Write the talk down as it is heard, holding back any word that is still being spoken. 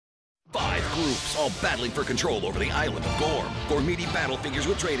5 groups, all battling for control over the island of Gorm. Gormiti battle figures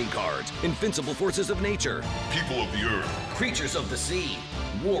with trading cards. Invincible forces of nature. People of the earth. Creatures of the sea.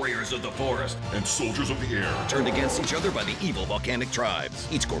 Warriors of the forest. And soldiers of the air. Turned against each other by the evil volcanic tribes.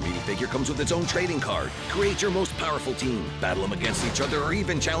 Each Gormiti figure comes with its own trading card. Create your most powerful team. Battle them against each other or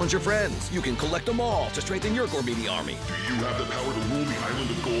even challenge your friends. You can collect them all to strengthen your Gormiti army. Do you have the power to rule the island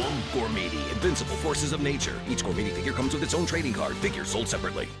of Gorm? Gormiti, invincible forces of nature. Each Gormiti figure comes with its own trading card. Figures sold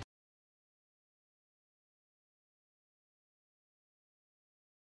separately.